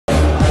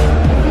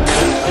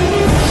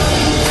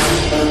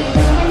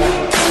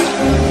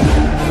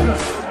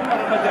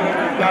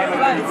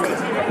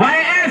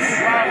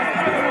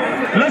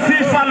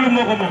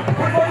moo ko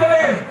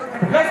moom.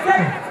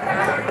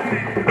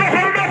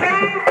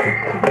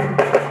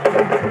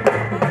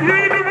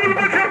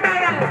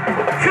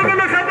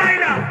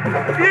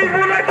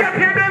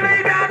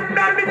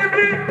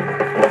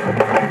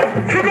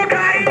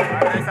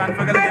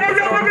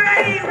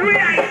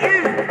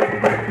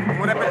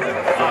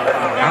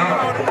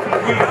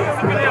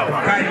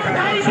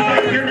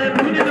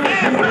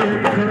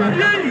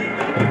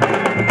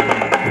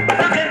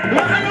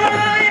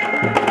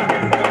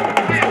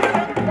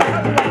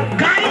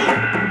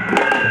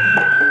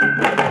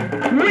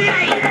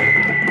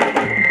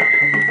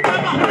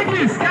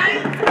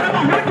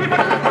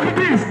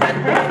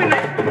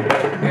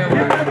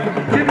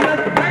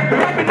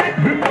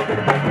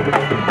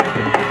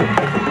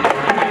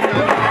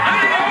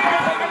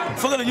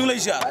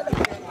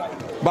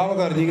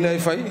 Babacar ñu ngi lay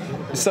fay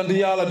di sant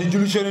yàlla di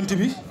julli Yonent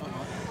bi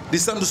di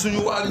sant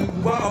suñu waajur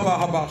bu baax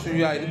a baax suñu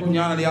yaay di ko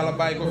ñaanal yàlla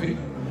bàyyi ko fi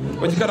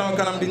ba ci kanam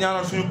kanam di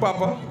ñaanal suñu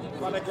papa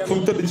fu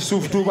mu tëdd ci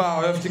suuf Touba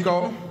woyof ci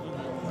kawam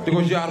di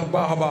ko ziar bu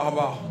baax a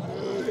baax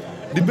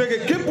di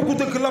bëgge képp ku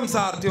dëkk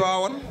Lamsaar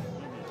Tiwaawan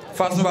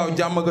Fass Mbao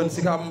Diamaguène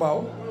Sicap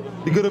Mbao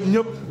di gërëm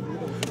ñëpp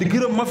di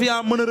gërëm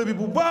mafia mënërë bi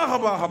bu baax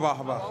a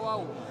baax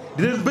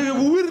di leen bëgge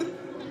bu wér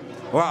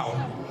waaw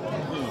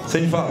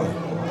sëñ Fall.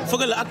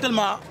 Feugeuleu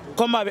actuellement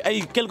combat bi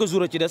ay quelques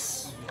jours ci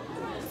des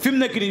fi mu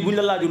nekk nii buñ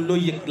la laajul looy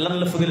yëg lan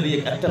la Feugeuleu di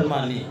yëg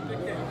actuellement nii.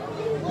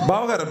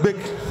 Babacar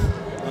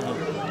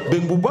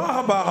bëgg bu baax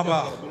a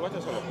baax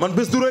man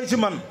bés du rëy ci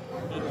man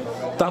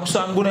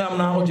takusaan bu ne am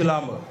naa ko ci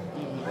làmb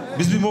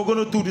bis bi moo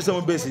gën a tuuti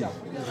sama bés yi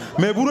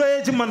mais bu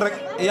rëyee ci man rek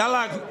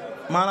yàlla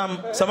maanaam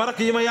sama rakk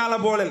yi ma yàlla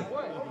booleel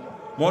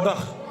moo tax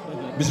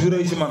bis bi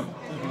rëy ci man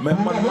mais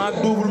man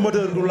maag double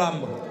moteur du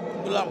làmb.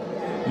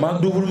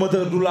 maag double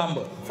moteur du làmb.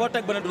 foo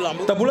teg ba ne du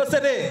làmb. te bu la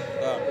setee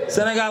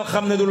Sénégal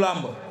xam ne du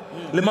làmb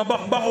li ma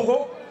baxu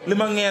ko li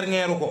ma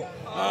ŋeeru ko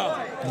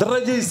dara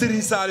jëy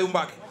Serigne Saliou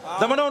Mbacke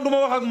dama ne woon du ma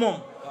wax ak moom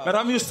mais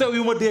am yu sew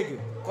yu ma dégg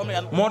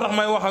moo tax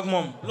may wax ak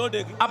moom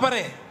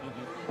après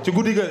ci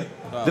guddi ga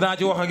dinaa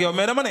ci wax ak yow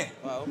mais dama ne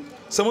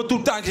sama tout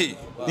tànk yi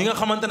nga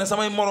xamante ne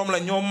samay morom la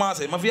ñoo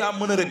maase ma fi am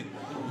mën a rëbi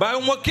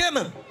bàyyiwuma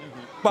kenn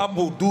Pape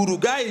Doudou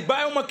gars yi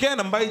bàyyiwuma kenn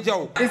Mbaye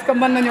Diaw. est-ce que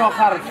mën nañoo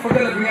xaar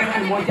Feugeuleu bi nga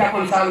xam ne moo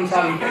jàppoon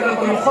Saloum tegal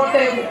ko lu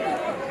xotteeku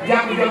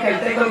jàpp jokkeel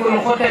tegal ko lu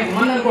xotteeku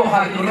mën nañu koo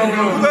xaar ci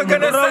loolu.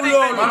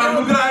 maanaam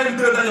lu Birahim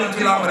 2 dañoon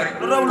ci lamb rek.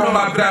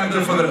 combat Birahim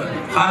 2 Feugeuleu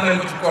xaar leen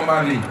ko ci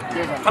combat bi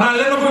xanaa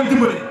leen na koy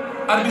dimbali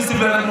arbitre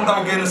sifflé rek mu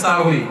daw génn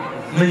saako yi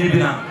nañu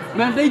binaa.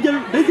 mais day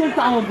jël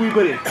temps buy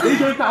bëree.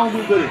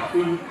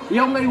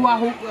 yow ngay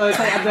waaxu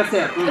say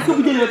adversaire est-ce que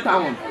bu jëlee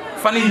temps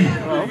fan yii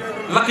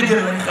lakk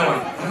jël lañ xewal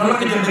man lakk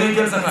jël da ngay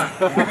jël sa temps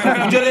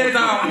bu jëlee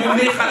temps moom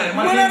day xale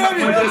man mii mag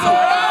ma jël sa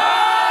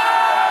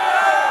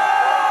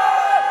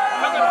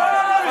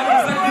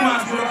chaque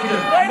dimanche bu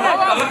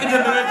lakk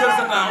jël da ngay jël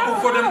sa temps pour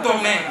ko dem toog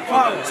ne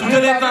su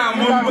jëlee temps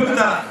moom bëgg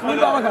dara.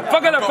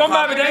 Feugeuleu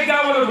combat bi day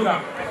gaaw wala du gaaw.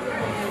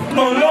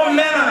 non loolu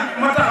nee na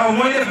ma taxaw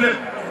mooy def lépp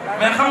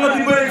mais xam nga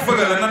di bëri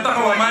Feugeuleu na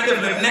taxawal maa def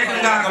lépp nekk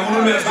ngaaka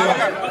mënul weesu lool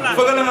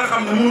Feugeuleu nga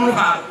xam ne mënul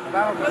xaar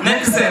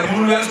nekk seer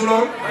mënul weesu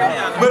lool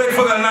bëri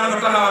Feugeuleu naa ko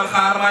taxawal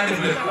xaar maa def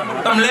lépp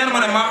tam leer ma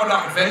ne maa ko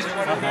dàq fecc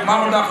maa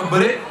ko dàq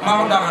bëre maa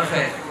ko dàq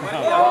xeex.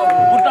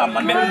 pourtant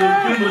man benn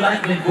lu laaj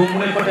nañ ko mu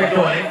ne ko teg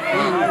doole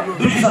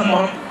du ci sa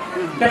morom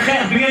te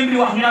xeex bi ngeen di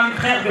wax ñu naan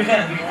xeex bi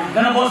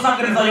dana boo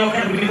sàkkari sax yow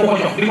xeex bi di ko ko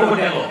jox di ko ko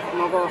delloo.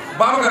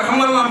 Babacar xam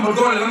nga lamb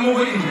doole lan moo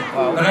koy indi.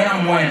 da ngay am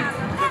moyen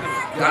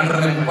di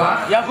entraîné bu baax.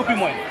 yaa ko fi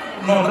moyen.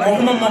 non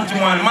waxuma moom ci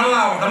moyen man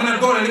laa wax dama ne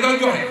doole li koy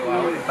joxe.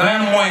 da ngay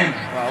am moyen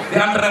di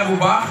entraîné bu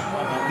baax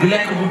di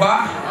lekk bu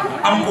baax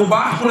am bu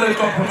baax ku lay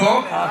toppatoo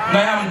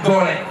ngay am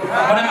doole.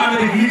 ma dem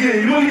Amérique liggéey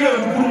li ma liggéeyal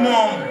pour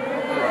moom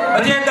da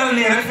cee dal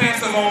nii rek fin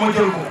saison ma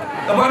jël ko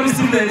te boo amee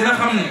ciblé dina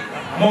xam ne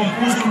moom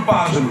puusul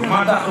paasul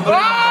maa tax ba.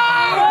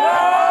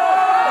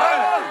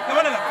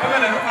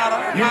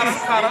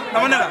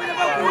 dama ne la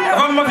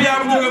dafa am mafia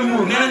bu jóge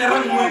Mbuur nee nañu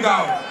rang muy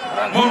gaaw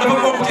moom dafa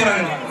bokk ci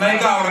rang nay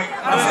gaaw rek.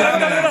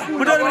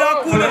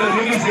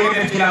 ñu gis day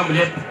def ci làmb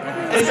lépp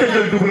est-ce que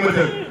jël double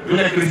moteur du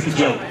nekk risque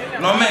ci yow.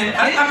 non mais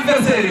ay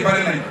adversaires yi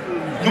bari nañ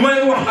ñu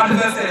may wax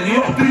adversaire ñu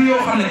wax prix yoo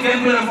xam ne kenn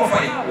du leen ko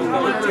fay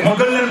ma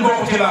gën leen bokk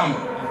ci làmb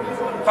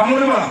xam nga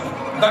li ma la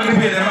dagg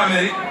bi dem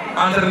Amérique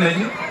entraîné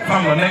ñu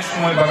xam nga nekk su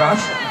mooy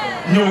bagage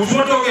ñëw su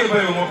ma toogee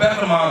bëyoo ma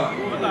pertement la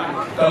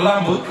te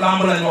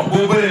lamb lañ wax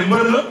boo bëree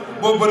mbër la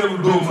boo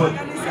bëreewul doo mbër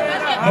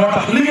moo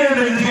tax liggéey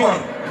nañ li ci war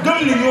gëm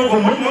ni ñoo ko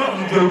mën moo tax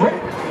ñu jël ko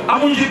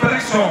amuñu ci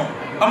pression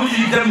amuñu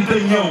ci dem te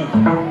ñëw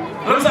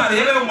loolu sax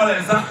yélewu ma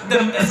leen sax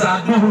dem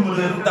stade double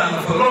moteur daan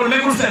fa loolu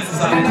nekkul seen si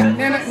sax.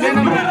 nee na seen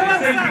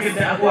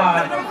diggante ak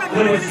waa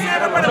Relossi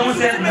sama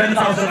seet benn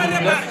temps sa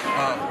dugub la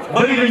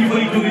bëri nañu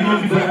fay jóge ñoom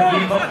di bëri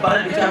ji ba pare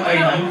di ci am ay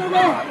ndam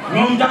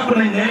ñoom jàpp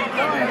nañ ne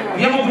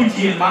yemaguñ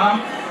ci yéen maanaam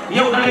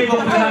yow da ngay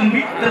bokk ci lan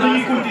bi te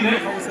dañuy continuer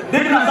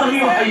dégg naa sax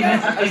ñuy wax ay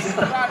nees ak ay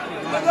sita.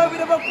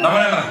 dama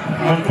ne la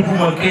man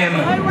tudduma kenn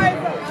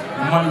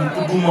man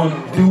tudduma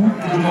diw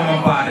tudduma ma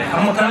baade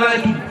xam nga kan laay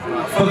tudd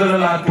Feugeuleu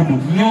laa tudd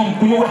ñoom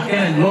ku ñu wax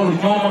keneen loolu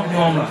ñoom ak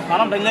ñoom la.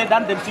 maanaam dañ lay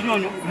daan dem ci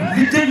ñooñu.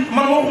 lijjanti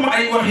man waxuma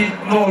ay waxi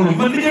loolu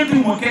man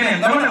lijjantiwuma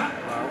keneen dama ne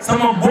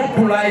sama bopp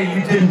laay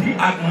lijjanti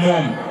ak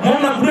moom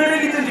nag bu dee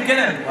lijjanti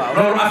keneen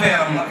loolu affaire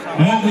am la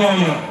moom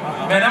ñooñu la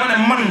mais dama ne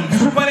man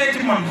su paree ci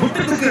man bu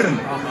tëdd këram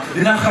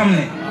dina xam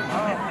ne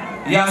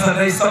yaasa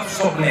day saf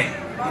soble.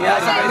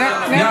 yaasa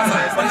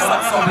day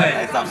saf soble.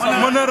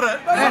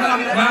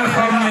 naa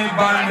xam ne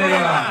bande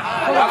la.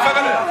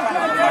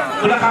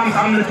 ku la xam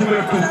na ci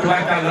bëre tuuf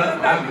tubaarkàl la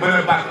ak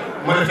bëre baax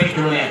mën a fekk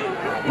lu neex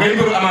ngay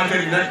bëgg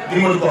amateur yi nag di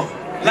mën ko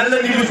lan la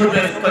ñuy gis lu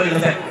bees ko nga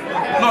fekk.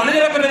 non li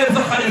ñu répété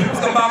sax xale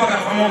parce que Babacar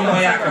xam moom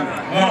dafa yàqam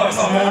moo tax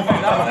sax moom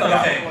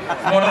tabaxee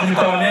moo tax ñu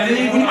taw mais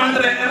dañuy bu ñu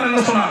entraîné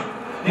international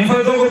ñu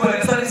fay doog a bëre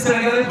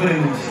Sénégal rek bëri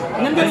nañ ci.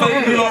 dañ fay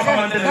indi loo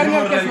xamante ne ñu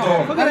lay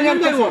toog.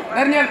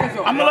 dernière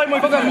question. am na looy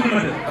moytu ci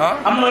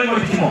moom. am na looy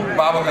moytu ci moom.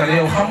 Babacar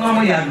yow xam nga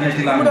ma yàgg na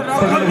ci laa.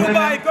 kon ñu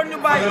bàyyi kon ñu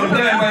bàyyi. bu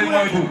demee bay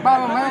moytu.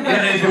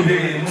 yéenay jóg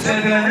léegi mu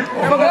seet la ne.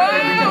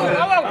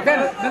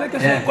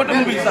 côté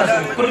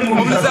mobilisation. côté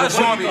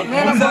mobilisation bi.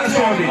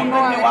 mobilisation bi.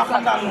 waa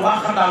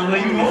xandaan la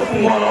ñu ëpp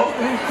mbooloo.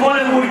 foo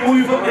leen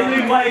wuyu fa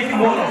dañuy bàyyi ci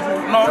mbooloo.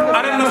 non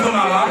arène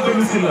nationale la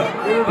domicile la.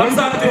 lam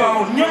saa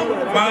Tiwaawu ñëpp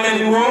maa ngi leen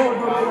di woo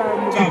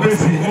ci bés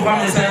bi ñu xam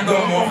ne seen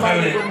doom moo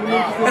xewle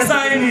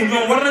instant yii nii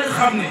ñoom war nañu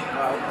xam ne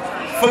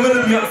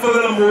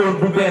Feugeuleu moo wóor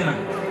bu benn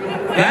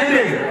yaa ngi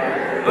dégg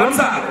lam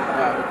saa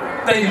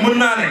tey mën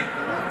naa ne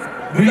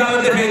du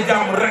yàlla defee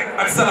jàmm rek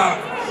ak salaam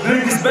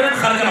dinañ gis beneen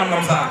xar kanam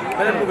lam saa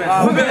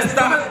bu bees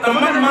tax te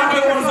man maa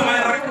koy woon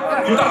samay rek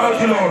ñu taxaw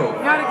ci loolu.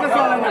 ñaari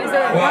question la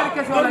ñaari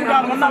question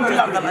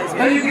la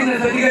dañu gis ne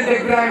sa diggante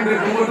ak Ibrahima Mbir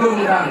bu ko dóor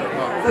mu daan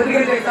sa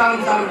diggante ak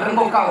Saloum Saloum da nga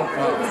ko kaw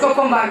est-ce que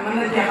combat bi mën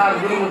na cee xaar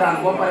dóor mu daan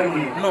boo paree mu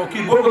ñëw. non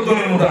kii boo ko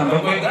dóoree mu daan da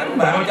koy gaañ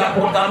mbaa ma jàpp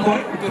ko daan ko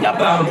jàpp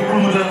daan ko pour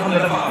mu daan xam ne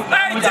dafa am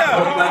ma jàpp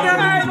ko daan ko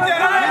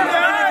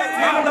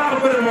maa ko daan ko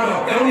bëri moo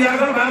tax yow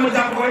yàggal baa ma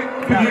jàpp ko rek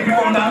public bi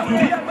kontaan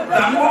tuuti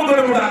daan boo ko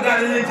dóoree mu daan gars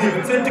yi dañ lay jéem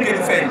seen ticket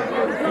du feeñ.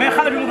 mais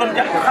xale bi mu doon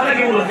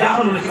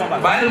jaaxalul la ci combat.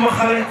 bàyyi ma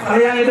xale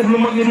yaa ngi def lu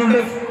mag ñu dul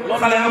def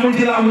xale amul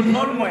ci làmb ji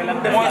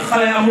mooy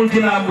xale amul ci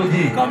làmb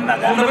ji moom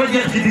dafa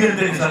jeex ci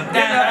diggante bi sax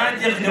gars yi danaa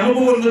jeex ci dama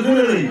bëggoon nga gën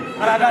a rëy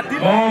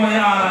moo may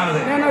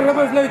arrangé nee na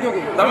rëbës lay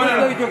jógee dama ne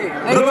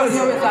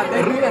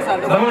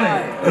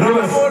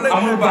rëbës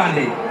amul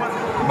bandi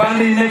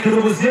bandi yi nekk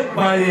rëbës yëpp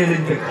bandi yi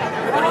lañ dëkk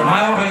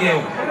maa wax ak yow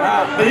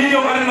dañuy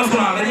ñëw arène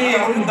nationale dañuy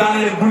yaru ñu daan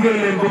leen gunge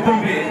leen ba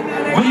pompier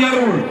bu ñu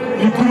yaruwul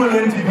ñu duma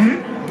leen ci biir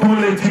duma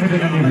leen ci biir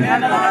dañu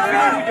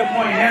ñibbi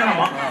mooy nee na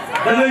ma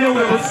da nga ñëw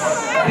rëbës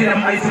di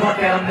dem ay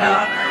supporter am ne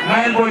la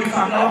mayel booy bi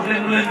sax nga wax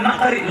leen lu leen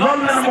naqari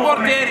loolu la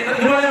supporter yi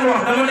dama leen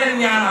wax dama leen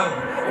ñaanal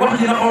wax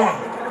ji na ko wax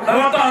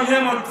dama taxaw ñu ne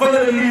ma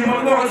Feugeuleu lii ma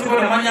ko waxal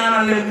supporter ma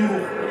ñaanal leen ñu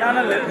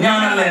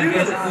ñaanal leen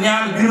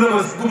ñaan di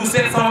rëbës dugg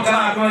seet sama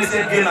grand bi may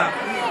seet génnaat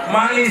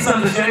maa ngi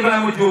sant Cheikh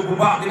Ibrahima Diop bu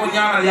baax di ko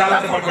ñaanal yàlla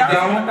defal ko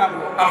jaamu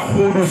ak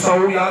Khoudou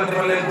Sow yàlla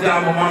defal leen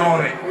jaamu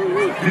manoore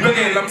di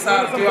bëggee lam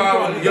saar ci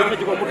waawoon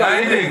yëpp yaa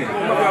ngi dégg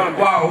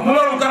waaw mu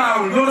loolu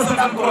garaawul loolu sa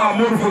am trois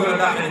Modou Feugeuleu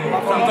daaxee ñu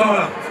kon toog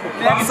la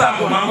Pape Samb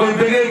maa ngi koy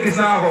bëggee gis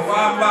naa ko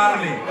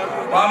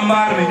waa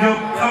mbaar mi ñëpp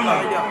xam nga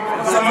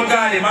sama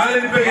gars yi maa ngi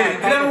leen di bëggee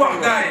di leen wax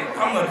gars yi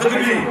xam nga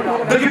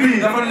dëkk bii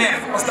dafa neex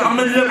parce que am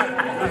nañ lépp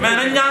mais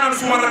nañ ñaanal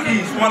suma rak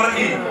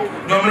yi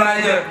ñoom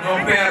laay jël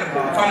ñoom père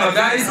xam nga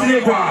gars yi signé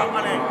quoi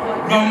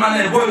ñoom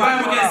année booy bàyyi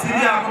ma koy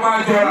Sidia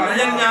Papa Diora dañ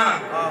leen ñaanal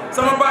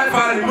sama baay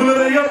faale yi mën a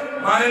rëy yëpp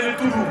maa leen di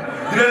tudd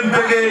di leen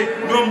bëggee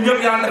ñoom ñëpp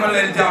yàlla defal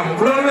leen jàmm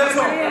bu loolu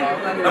weesoo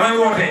damay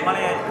woote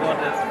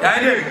yaa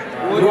ngi dégg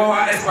di woo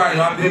waa Espagne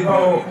waa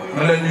Bilbao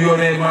ma leen ñu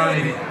yónnee maane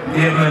bi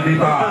yéem na bi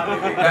baax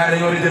gars yi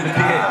dañoo di jënd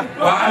ticket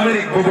waa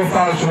Amérique boobu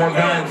Fall suma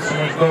gaañ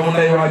suma doomu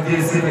ndey waa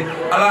Dieng Cité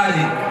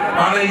alaaji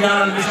maa ngi lay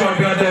ñaanal mission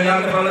bi nga def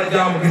yàlla defal la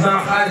jàmm gis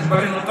naa xaalis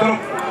bari na trop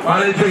maa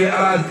ngi lay jógee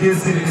alaaji Dieng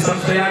Cité di sant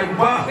sa yaay bu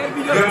baax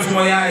gërëm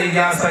suma yaay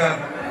yaa sagar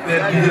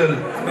père Bidel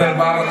père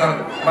Babacar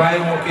bàyyi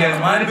moo kenn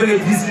maa ngi bëggee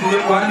Dieng Cité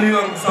yëpp waa New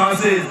York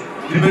 116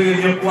 di bëggee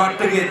ñëpp waa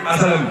Tëggeej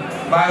Asalem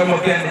bàyyi moo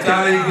kenn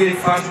Thiaroye Géej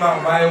Fass Mbao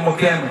bàyyi moo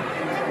kenn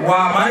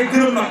waaw maa ngi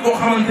gërëm nag koo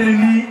xamante ne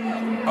nii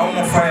aw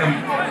ma fayam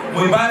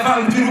mooy bàyyi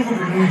faal ci dugub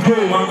bi muy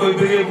joo maa ngi koy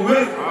bëggee bu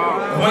wér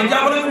mooy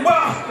jàppale bu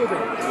baax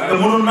te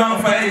mënoon naa ko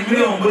fay ay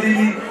millions ba di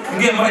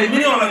ngeen ay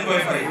millions lañ koy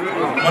fay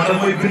man da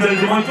mooy bindal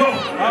di ma jox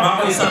maa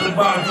koy sant bu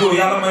baax joo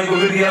yàlla may ko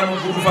wér yaram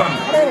gudd fan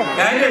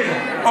yaa ngi dégg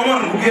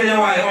Omar bu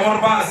Géejawaay Omar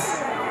Baas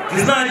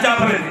gis naa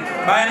jàppale bi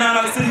bàyyi naa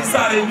la Serigne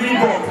Saliou mi ñu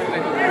bokk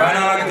bàyyi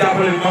naa la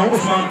jàppale bi moom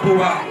Ousmane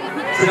Touba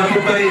Serigne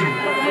Abdou Karim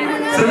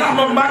Serigne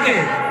Ahmad Mbacké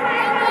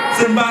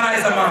sëñ Baaraay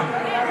sa maam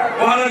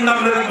waxal ndam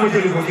la rek ma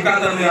jëli ko ci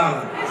kàttanu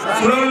yàlla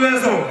su loolu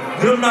weesoo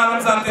gërëm naa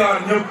lam sant yàlla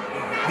ñëpp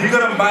di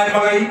gërëm Baye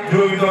Magay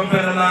juróomi doom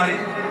benn naari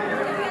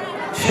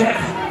Cheikh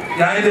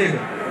yaa ngi dégg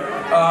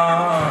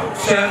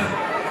Cheikh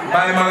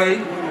Baye Magay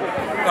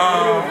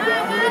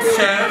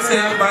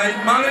Cheikh Baye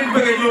maa ngi leen di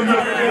bëggee ñoom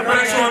ñëpp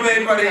pression bay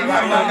bari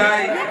xam nga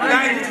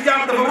gars yi ci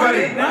jàmm dafa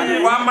bari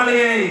waa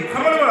Malien yi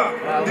xam nga la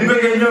di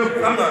bëggee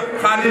ñëpp xam nga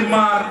Khadim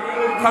Mar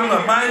xam nga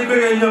maa ngi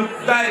bëggee ñëpp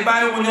gars yi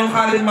bàyyi ko ñoom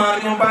xaalis maar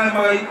ñoom bàyyi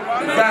ma ngay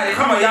gars yi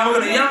xam nga yaa ma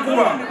gën a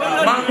Yankuba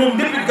maa ngi moom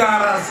depuis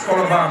garage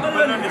Colobane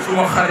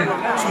suma xarit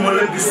suma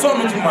lépp di sonn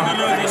ci man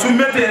su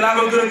méttee laa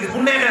ko gën a gis bu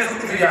neexee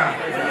sax fi jaar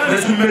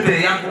mais su méttee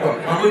Yankuba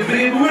maa ngi koy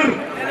bëggee bu wér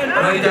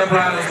damay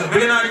jàppale sa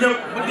bëgg naa ñëpp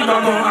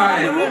tonton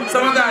aaye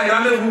sama gars yi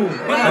rendez-vous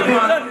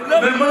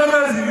mais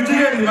malheureusement yu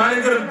jigéen ñi maa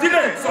ngi gërëm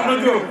jigéen soxna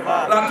Diop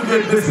laa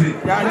tuddee bés bi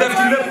def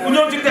ci lépp ku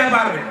ñëw ci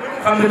teebaar bi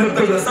xam ne lépp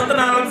dëgg la sant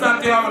naa la sant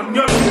yow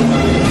ñëpp